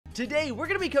Today, we're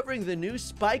going to be covering the new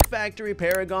Spike Factory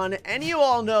Paragon, and you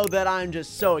all know that I'm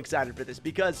just so excited for this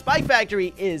because Spike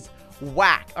Factory is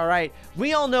whack, alright?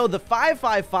 We all know the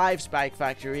 555 Spike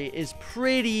Factory is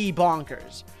pretty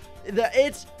bonkers.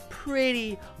 It's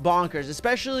pretty bonkers,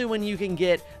 especially when you can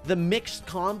get the mixed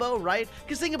combo, right?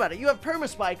 Because think about it, you have perma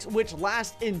spikes, which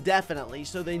last indefinitely,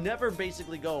 so they never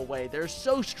basically go away. They're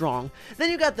so strong.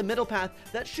 Then you got the middle path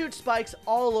that shoots spikes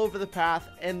all over the path,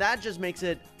 and that just makes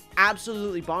it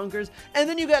absolutely bonkers. And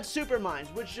then you got super mines,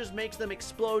 which just makes them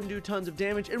explode and do tons of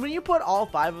damage. And when you put all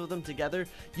 5 of them together,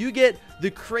 you get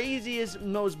the craziest,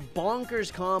 most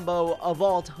bonkers combo of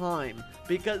all time,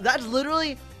 because that's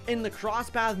literally in the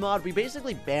crosspath mod. We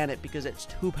basically ban it because it's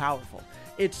too powerful.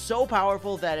 It's so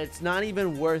powerful that it's not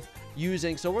even worth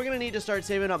using. So we're gonna need to start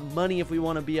saving up money if we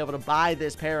want to be able to buy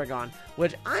this Paragon,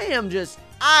 which I am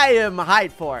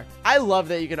hyped for. I love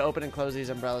that you can open and close these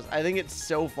umbrellas. I think it's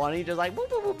so funny, just like boop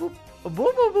boop boop boop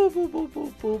boop boop boop boop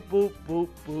boop boop boop boop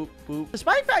boop boop. The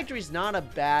Spike Factory is not a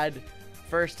bad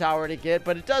first tower to get,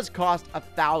 but it does cost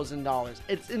 $1,000.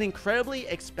 It's an incredibly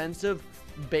expensive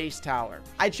base tower.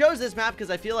 I chose this map because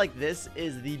I feel like this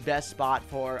is the best spot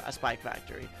for a Spike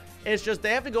Factory. It's just they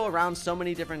have to go around so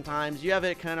many different times. You have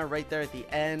it kind of right there at the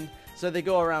end. So they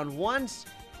go around once,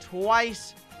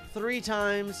 twice, 3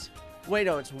 times. Wait,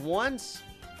 no, it's once,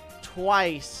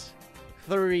 twice,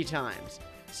 3 times.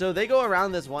 So they go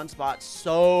around this one spot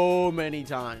so many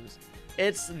times.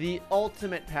 It's the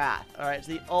ultimate path. All right, it's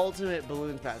the ultimate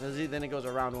balloon path. Then it goes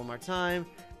around one more time.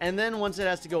 And then once it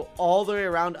has to go all the way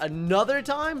around another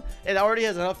time, it already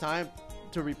has enough time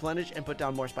to replenish and put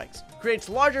down more spikes. Creates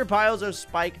larger piles of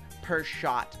spike per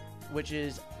shot, which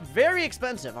is very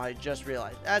expensive. I just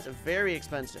realized that's very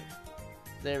expensive.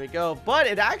 There we go. But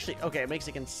it actually, okay, it makes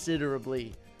a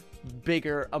considerably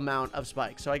bigger amount of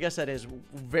spikes. So I guess that is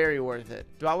very worth it.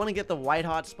 Do I want to get the white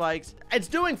hot spikes? It's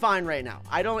doing fine right now.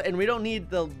 And we don't need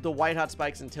the white hot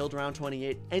spikes until round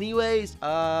 28 anyways.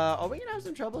 Are we gonna have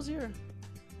some troubles here?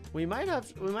 We might have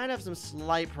some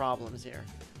slight problems here.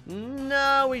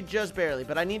 No, we just barely.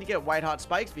 But I need to get white hot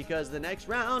spikes because the next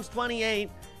round's 28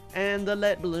 and the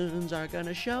lead balloons are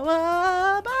gonna show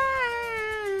up.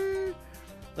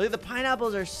 Look at the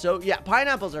pineapples are so, yeah,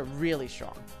 pineapples are really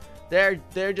strong.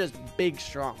 They're just big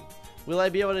strong. Will I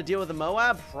be able to deal with the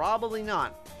Moab? Probably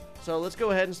not. So let's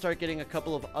go ahead and start getting a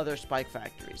couple of other Spike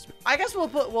Factories. I guess we'll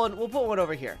put one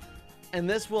over here. And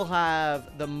this will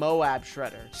have the Moab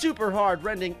Shredder. Super hard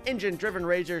rending engine driven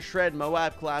razor shred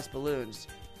Moab class balloons.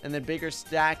 And then bigger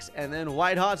stacks and then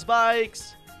white hot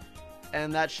spikes.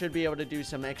 And that should be able to do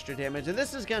some extra damage. And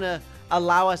this is gonna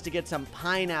allow us to get some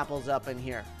pineapples up in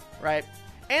here, right?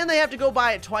 And they have to go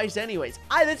by it twice anyways.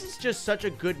 This is just such a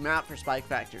good map for Spike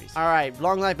Factories. All right,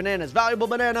 long life bananas, valuable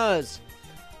bananas.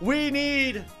 We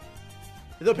need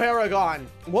the Paragon.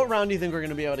 What round do you think we're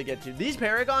gonna be able to get to? These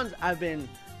Paragons have been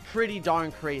pretty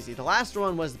darn crazy. The last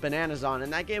one was bananas on,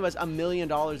 and that gave us $1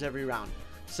 million every round.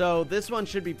 So this one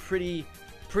should be pretty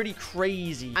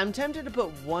crazy. I'm tempted to put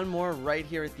one more right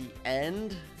here at the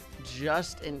end,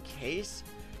 just in case.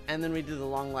 And then we do the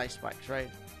long life spikes, right?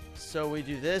 So we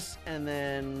do this, and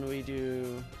then we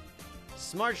do...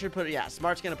 Smart should put... Yeah,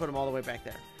 Smart's going to put them all the way back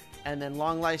there. And then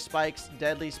long life spikes,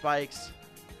 deadly spikes.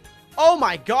 Oh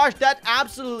my gosh, that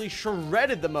absolutely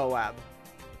shredded the Moab.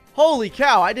 Holy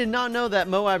cow, I did not know that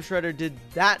Moab Shredder did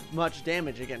that much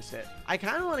damage against it. I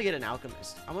kind of want to get an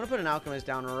Alchemist. I'm going to put an Alchemist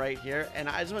down right here, and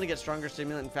I just want to get stronger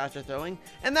stimulant and faster throwing.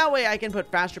 And that way I can put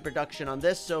faster production on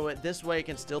this, so this way it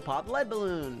can still pop lead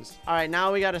balloons. All right,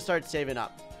 now we got to start saving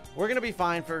up. We're going to be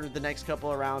fine for the next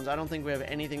couple of rounds. I don't think we have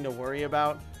anything to worry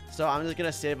about. So I'm just going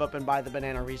to save up and buy the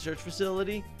banana research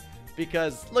facility.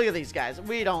 Because look at these guys.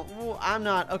 I'm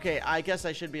not. Okay, I guess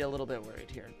I should be a little bit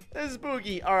worried here. This is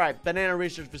spooky. All right, banana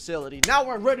research facility. Now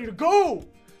we're ready to go.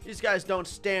 These guys don't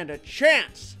stand a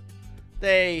chance.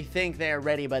 They think they're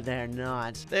ready, but they're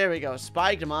not. There we go.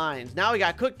 Spiked mines. Now we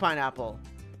got cooked pineapple.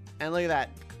 And look at that.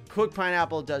 Cooked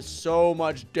pineapple does so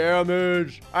much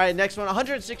damage. All right, next one,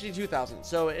 162,000.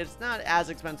 So it's not as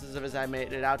expensive as I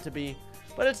made it out to be,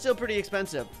 but it's still pretty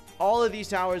expensive. All of these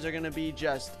towers are going to be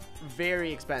just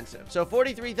very expensive. So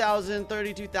 43,000,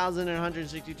 32,000, and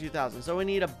 162,000. So we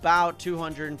need about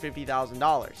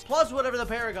 $250,000 plus whatever the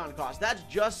Paragon costs. That's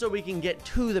just so we can get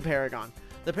to the Paragon.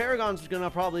 The Paragon's going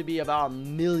to probably be about $1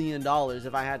 million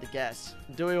if I had to guess.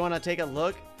 Do we want to take a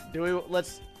look?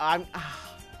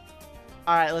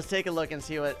 All right, let's take a look and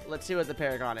see what the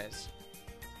Paragon is.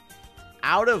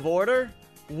 Out of order?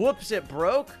 Whoops, it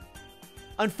broke.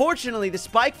 Unfortunately, the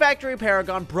Spike Factory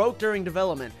Paragon broke during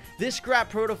development. This scrap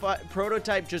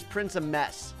prototype just prints a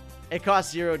mess. It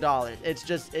costs $0. It's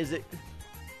just,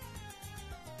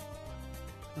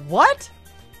 What?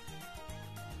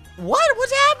 What?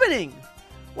 What's happening?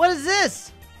 What is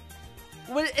this?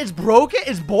 What, it's broken?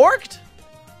 It's borked?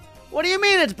 What do you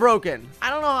mean it's broken? I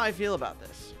don't know how I feel about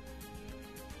this.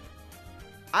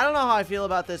 I don't know how I feel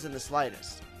about this in the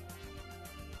slightest.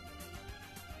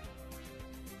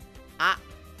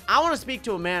 I want to speak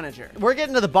to a manager. We're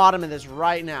getting to the bottom of this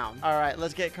right now. All right,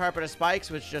 let's get Carpet of Spikes,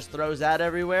 which just throws that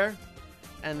everywhere.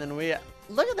 And then we...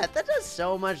 Look at that. That does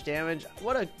so much damage.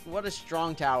 What a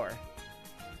strong tower.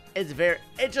 It's very...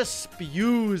 It just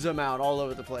spews them out all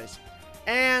over the place.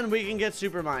 And we can get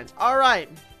super mines. All right.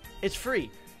 It's free.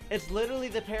 It's literally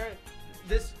the parent...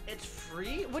 It's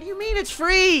free? What do you mean it's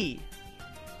free?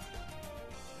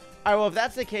 All right, well, if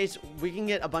that's the case, we can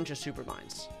get a bunch of super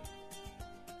mines.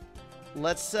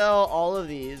 Let's sell all of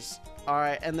these. All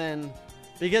right, and then...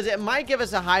 Because it might give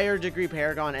us a higher degree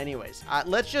Paragon anyways.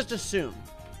 Let's just assume.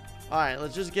 All right,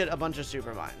 let's just get a bunch of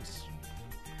super mines.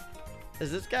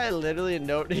 Is this guy literally a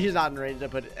note? He's not ready to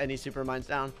put any super mines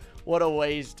down. What a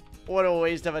waste. What a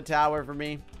waste of a tower for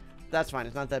me. That's fine.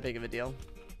 It's not that big of a deal.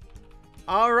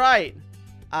 All right.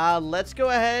 Let's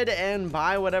go ahead and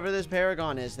buy whatever this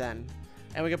Paragon is then.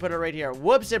 And we can put it right here.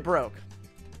 Whoops, it broke.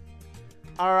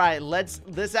 All right,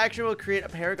 this actually will create a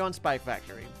Paragon Spike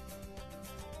Factory.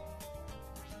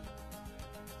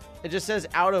 It just says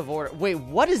out of order. Wait,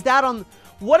 what is that on...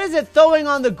 What is it throwing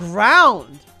on the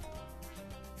ground?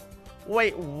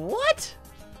 Wait, what?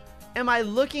 Am I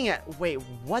looking at... Wait,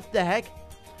 what the heck?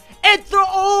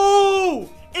 Oh!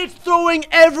 It's throwing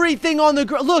everything on the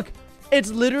ground. Look,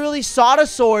 it's literally Soda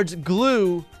Swords,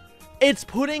 glue. It's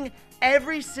putting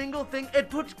every single thing... It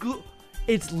puts glue...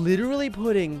 It's literally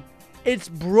putting...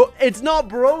 It's not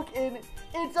broken.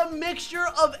 It's a mixture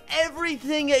of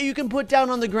everything that you can put down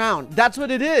on the ground. That's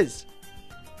what it is.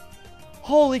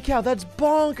 Holy cow, that's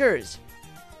bonkers.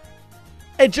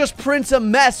 It just prints a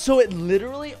mess. So it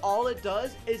literally, all it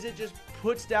does is it just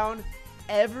puts down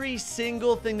every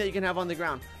single thing that you can have on the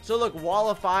ground. So look, Wall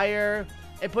of Fire.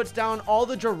 It puts down all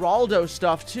the Geraldo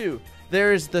stuff too.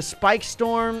 There's the Spike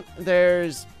Storm.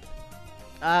 There's...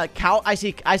 I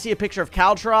see a picture of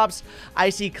Caltrops. I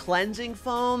see Cleansing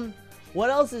Foam. What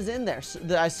else is in there?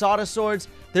 I saw the swords.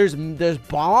 There's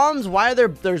bombs. Why are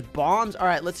there's bombs? All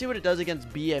right, let's see what it does against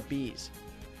BFBs.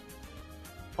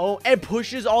 Oh, it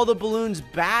pushes all the balloons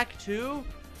back too.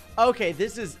 Okay,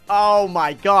 this is... Oh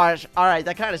my gosh. All right,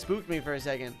 that kind of spooked me for a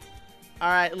second. All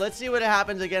right, let's see what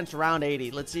happens against round 80.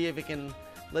 Let's see if it can...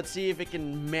 Let's see if it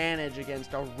can manage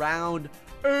against a round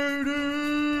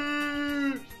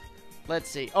 80. Let's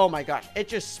see. Oh my gosh. It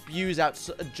just spews out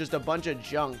just a bunch of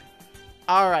junk.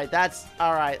 Alright, that's...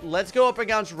 Alright, let's go up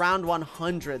against round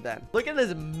 100 then. Look at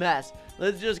this mess.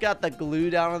 Let's just got the glue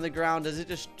down on the ground. Does it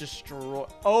just destroy...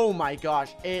 Oh my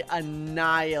gosh. It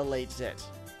annihilates it.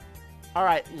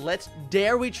 Alright, let's...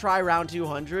 Dare we try round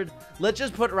 200? Let's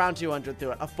just put round 200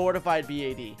 through it. A fortified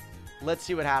BAD. Let's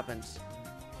see what happens.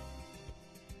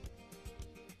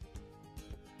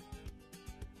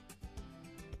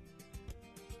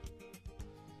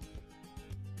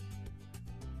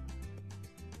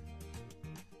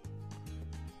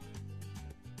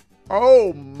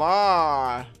 Oh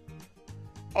my.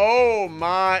 Oh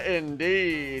my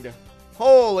indeed.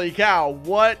 Holy cow.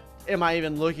 What am I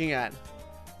even looking at?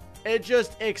 It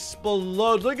just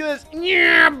explodes. Look at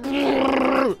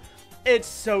this. It's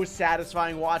so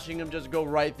satisfying watching them just go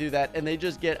right through that, and they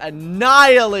just get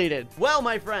annihilated. Well,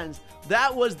 my friends,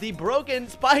 that was the broken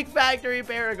Spike Factory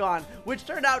Paragon, which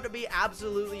turned out to be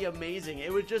absolutely amazing.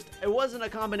 It wasn't a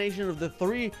combination of the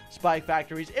 3 Spike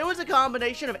Factories. It was a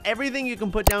combination of everything you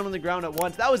can put down on the ground at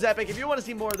once. That was epic. If you want to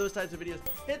see more of those types of videos,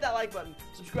 hit that like button,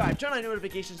 subscribe, turn on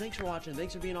notifications. Thanks for watching.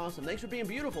 Thanks for being awesome. Thanks for being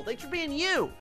beautiful. Thanks for being you.